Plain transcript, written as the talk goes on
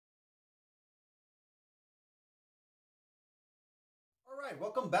Alright,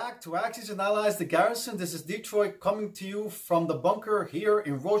 welcome back to Axis and Allies, the Garrison. This is Detroit coming to you from the bunker here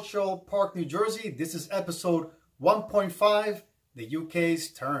in Rochelle Park, New Jersey. This is episode 1.5, the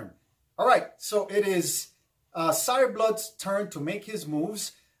UK's turn. Alright, so it is Sireblood's turn to make his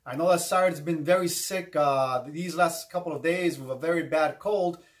moves. I know that Sire's been very sick these last couple of days with a very bad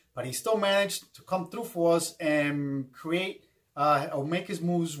cold, but he still managed to come through for us and create or make his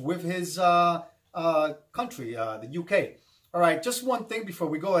moves with his country, the UK. All right, just one thing before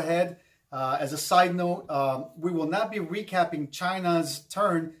we go ahead. As a side note, we will not be recapping China's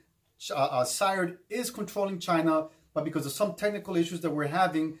turn. Sire is controlling China, but because of some technical issues that we're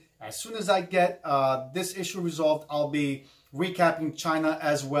having, as soon as I get this issue resolved, I'll be recapping China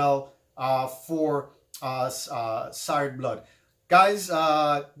as well for Sireblood. Guys,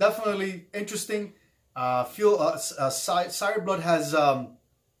 definitely interesting. Sireblood has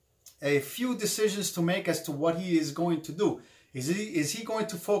a few decisions to make as to what he is going to do. Is he going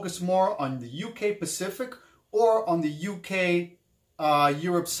to focus more on the UK Pacific or on the UK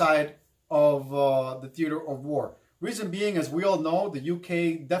Europe side of the theater of war? Reason being, as we all know, the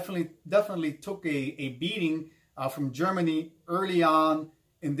UK definitely took a beating from Germany early on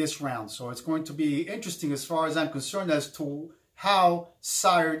in this round. So it's going to be interesting as far as I'm concerned as to how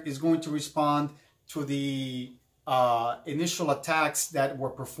Sire is going to respond to the initial attacks that were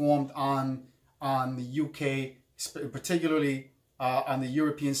performed on the UK, particularly on the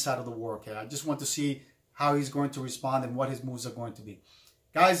European side of the war. Okay, I just want to see how he's going to respond and what his moves are going to be.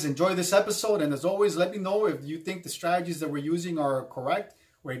 Guys, enjoy this episode, and as always, let me know if you think the strategies that we're using are correct,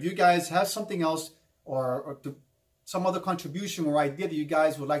 or if you guys have something else or some other contribution or idea that you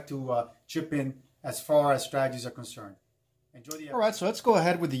guys would like to chip in as far as strategies are concerned. Enjoy the episode. All right, so let's go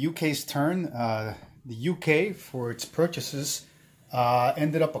ahead with the UK's turn. The UK, for its purchases,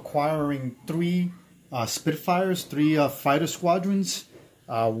 ended up acquiring 3 Spitfires, 3 fighter squadrons,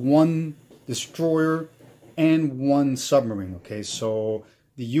 1 destroyer, and 1 submarine. Okay, so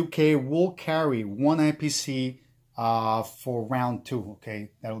the UK will carry 1 IPC for round 2. Okay,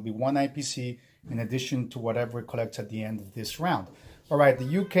 that will be 1 IPC in addition to whatever it collects at the end of this round. All right,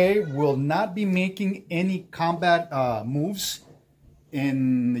 the UK will not be making any combat moves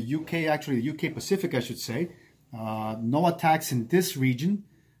in the UK, actually the UK Pacific, I should say. No attacks in this region.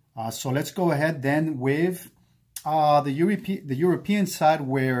 So let's go ahead then with the European side,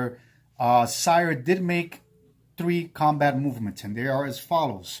 where Sire did make 3 combat movements, and they are as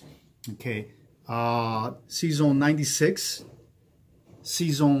follows. Okay, C-Zone 96,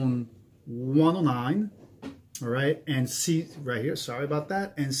 C-Zone 109, all right, and right here, sorry about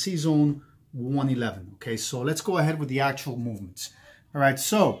that, and C-Zone 111. Okay, so let's go ahead with the actual movements. All right,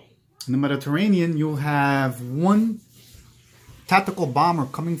 so in the Mediterranean, you'll have 1 tactical bomber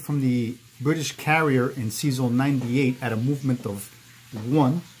coming from the British carrier in C-Zone 98 at a movement of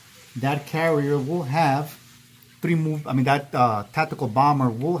 1. That carrier will have 3 tactical bomber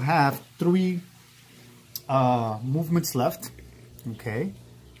will have 3 movements left. Okay,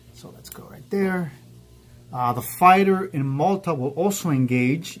 so let's go right there. The fighter in Malta will also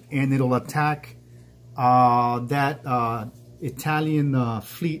engage, and it'll attack that Italian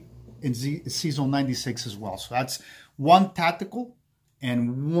fleet in C-Zone 96 as well. So that's 1 tactical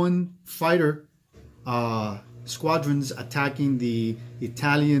and 1 fighter squadrons attacking the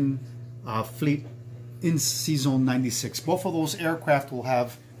Italian fleet in C-Zone 96. Both of those aircraft will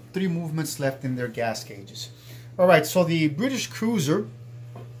have 3 movements left in their gas gauges. All right, so the British cruiser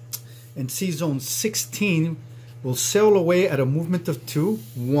in C-Zone 16 will sail away at a movement of 2.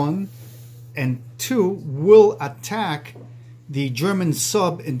 1 and 2 will attack the German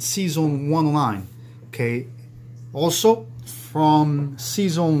sub in C-Zone 109. Okay, also from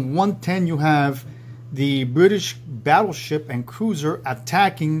C-Zone 110 you have the British battleship and cruiser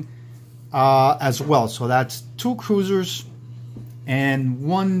attacking as well. So that's 2 cruisers and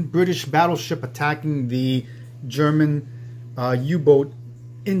 1 British battleship attacking the German U-boat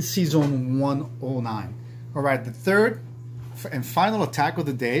in C-Zone 109. All right, the third and final attack of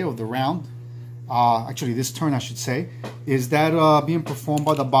the day, of the round, actually this turn I should say, is that being performed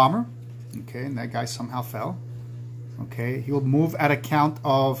by the bomber. Okay, and that guy somehow fell. Okay, he'll move at a count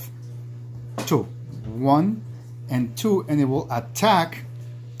of 2. 1 and 2, and it will attack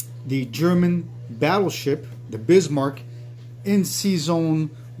the German battleship, the Bismarck, in C-Zone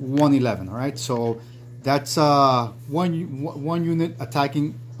 111. All right, so that's one unit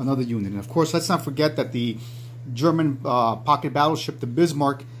attacking another unit. And of course, let's not forget that the German pocket battleship, the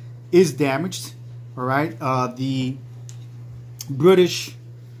Bismarck, is damaged. All right, the British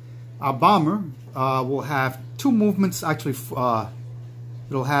bomber will have 2 movements. Actually,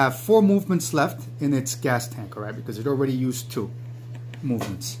 it'll have 4 movements left in its gas tank. All right, because it already used 2.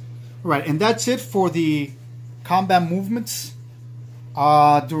 movements. All right, and that's it for the combat movements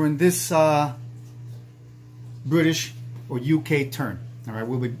during this British or UK turn. All right,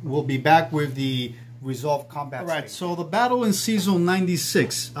 we'll be back with the resolved combat. All right, so the battle in season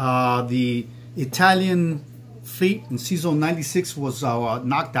 96, the Italian fleet in season 96 was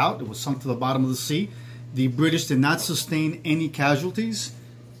knocked out. It was sunk to the bottom of the sea. The British did not sustain any casualties.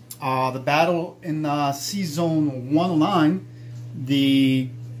 The battle in season 109, the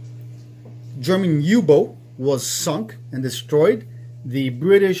German U-boat was sunk and destroyed. The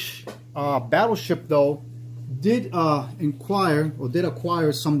British battleship, though, did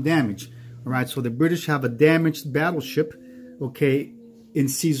acquire some damage. All right, so the British have a damaged battleship, okay, in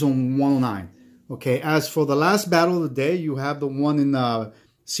season 109. Okay, as for the last battle of the day, you have the one in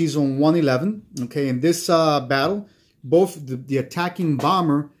season 111. Okay, in this battle, both the attacking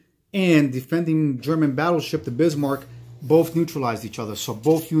bomber and defending German battleship, the Bismarck, both neutralized each other. So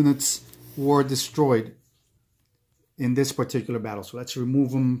both units were destroyed in this particular battle. So let's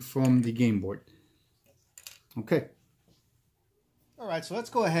remove them from the game board. Okay. All right, so let's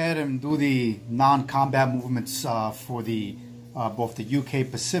go ahead and do the non-combat movements for the both the UK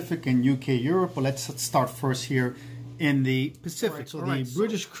Pacific and UK Europe. But let's start first here in the Pacific. So the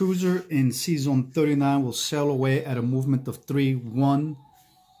British cruiser in season 39 will sail away at a movement of 3, 1,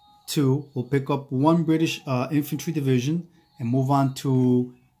 2. We'll pick up one British infantry division and move on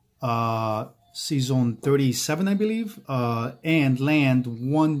to season 37, I believe, and land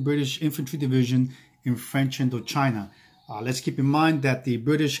one British infantry division in French Indochina. Let's keep in mind that the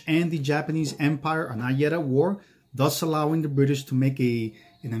British and the Japanese Empire are not yet at war, thus allowing the British to make an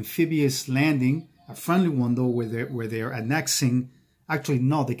amphibious landing, a friendly one though, where they're annexing. Actually,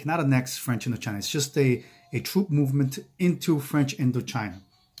 no, they cannot annex French Indochina. It's just a troop movement into French Indochina.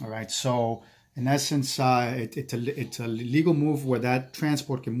 All right, so in essence, it's a legal move where that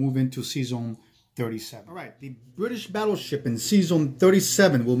transport can move into season 37. All right, the British battleship in season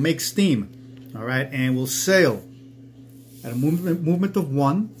 37 will make steam, all right, and will sail at a movement of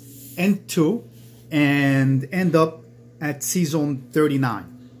 1 and 2 and end up at season 39.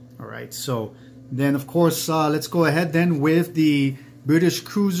 All right, so then of course, let's go ahead then with the British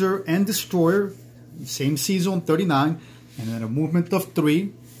cruiser and destroyer, same season 39, and then a movement of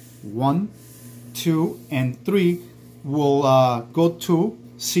 3, 1, 2, and 3 will go to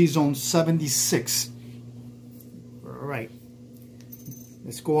season 76. All right,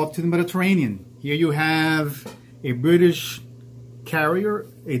 let's go up to the Mediterranean. Here you have a British carrier,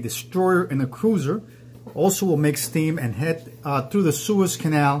 a destroyer, and a cruiser. Also will make steam and head through the Suez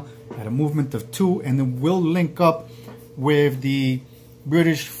Canal at a movement of 2, and then will link up with the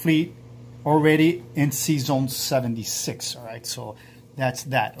British fleet already in season 76. All right, so that's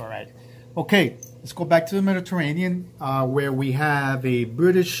that. All right, okay, let's go back to the Mediterranean, where we have a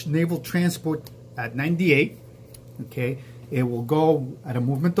British naval transport at 98. Okay, it will go at a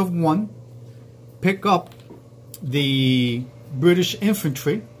movement of 1, pick up the British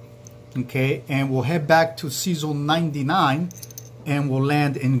infantry, okay, and we'll head back to season 99 and we'll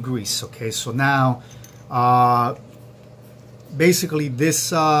land in Greece. Okay, so now basically this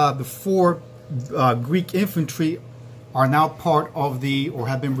the 4 Greek infantry are now part of the, or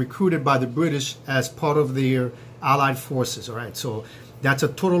have been recruited by the British as part of their allied forces. All right, so that's a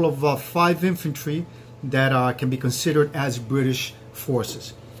total of 5 infantry that can be considered as British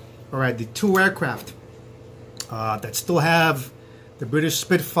forces. All right, the 2 aircraft that still have the British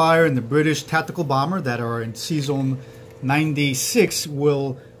Spitfire and the British Tactical Bomber that are in season 96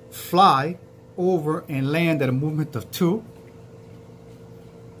 will fly over and land at a movement of 2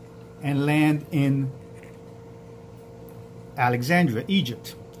 and land in Alexandria,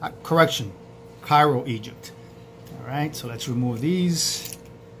 Egypt. Correction, Cairo, Egypt. All right, so let's remove these.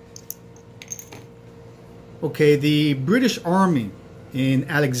 Okay, the British Army in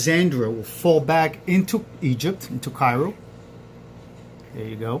Alexandria will fall back into Egypt, into Cairo. There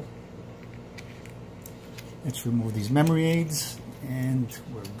you go. Let's remove these memory aids, and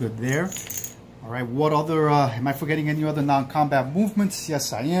we're good there. All right, what other, am I forgetting any other non-combat movements?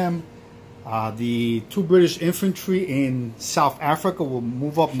 Yes, I am. The 2 British infantry in South Africa will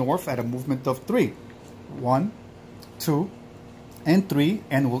move up north at a movement of 3. 1, 2, and 3,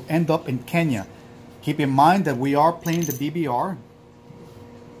 and will end up in Kenya. Keep in mind that we are playing the BBR,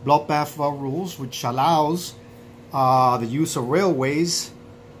 Bloodbath rules, which allows the use of railways.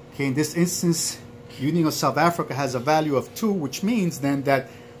 Okay, in this instance, Union of South Africa has a value of 2, which means then that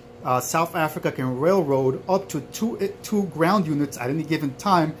South Africa can railroad up to two ground units at any given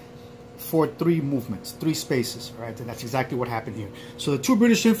time for 3 movements, 3 spaces, right? And that's exactly what happened here. So the 2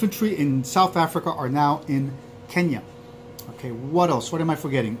 British infantry in South Africa are now in Kenya. Okay, what else? What am I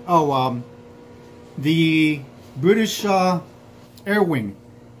forgetting? Oh, the British Air Wing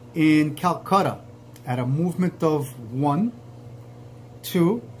in Calcutta at a movement of 1,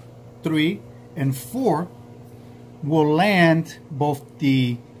 2, 3, and 4 will land both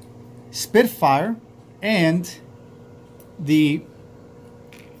the Spitfire and the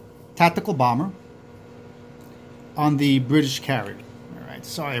tactical bomber on the British carrier. All right,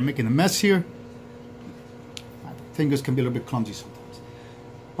 sorry, I'm making a mess here. My fingers can be a little bit clumsy sometimes.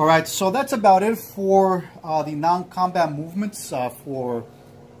 All right, so that's about it for the non-combat movements for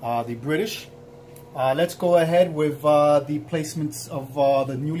the British. Let's go ahead with the placements of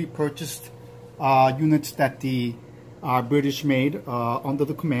the newly purchased units that the British made under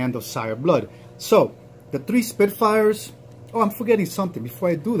the command of Sire Blood. So, the 3 Spitfires. Oh, I'm forgetting something. Before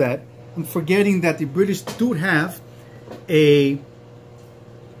I do that, I'm forgetting that the British do have a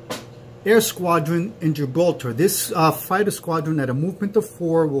air squadron in Gibraltar. This fighter squadron at a movement of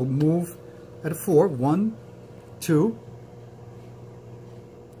 4 will move at a 4. 1, 2,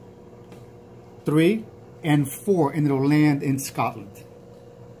 3, and 4, and it'll land in Scotland.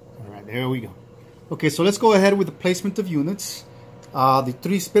 All right, there we go. Okay, so let's go ahead with the placement of units. The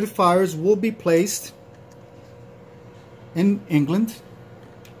 3 Spitfires will be placed in England,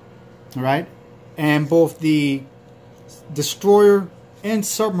 all right, and both the destroyer and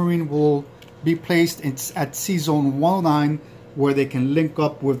submarine will be placed at Sea Zone 109, where they can link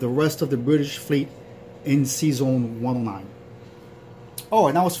up with the rest of the British fleet in Sea Zone 109. Oh,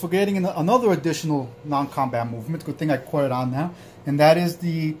 and I was forgetting another additional non-combat movement. Good thing I caught it on now, and that is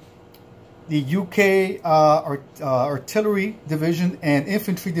the UK artillery division and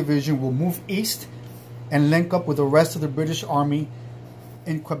infantry division will move east and link up with the rest of the British Army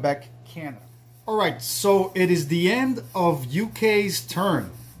in Quebec, Canada. All right, so it is the end of UK's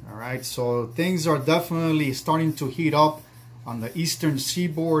turn. All right, so things are definitely starting to heat up on the eastern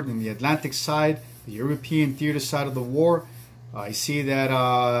seaboard and the Atlantic side, the European theater side of the war. I see that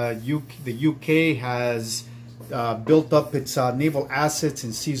the UK has built up its naval assets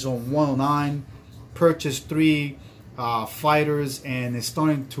in Sea Zone 109, purchased 3 fighters, and is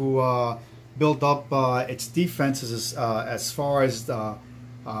starting to build up its defenses as far as the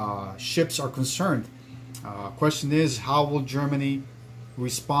ships are concerned. Question is, how will Germany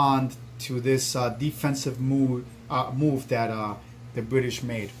respond to this defensive move that the British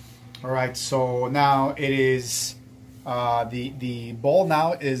made? All right, so now it is the ball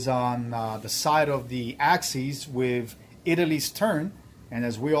now is on the side of the Axis with Italy's turn, and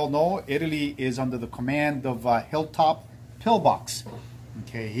as we all know, Italy is under the command of Hilltop Pillbox.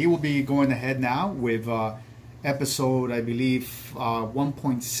 Okay, he will be going ahead now with episode, I believe,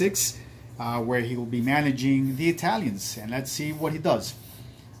 1.6, where he will be managing the Italians, and let's see what he does.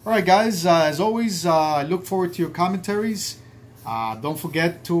 All right, guys, as always, I look forward to your commentaries. Don't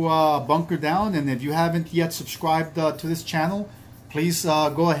forget to bunker down, and if you haven't yet subscribed to this channel, please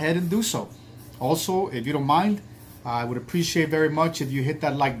go ahead and do so. Also, if you don't mind, I would appreciate very much if you hit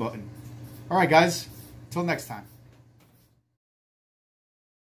that like button. All right, guys, until next time.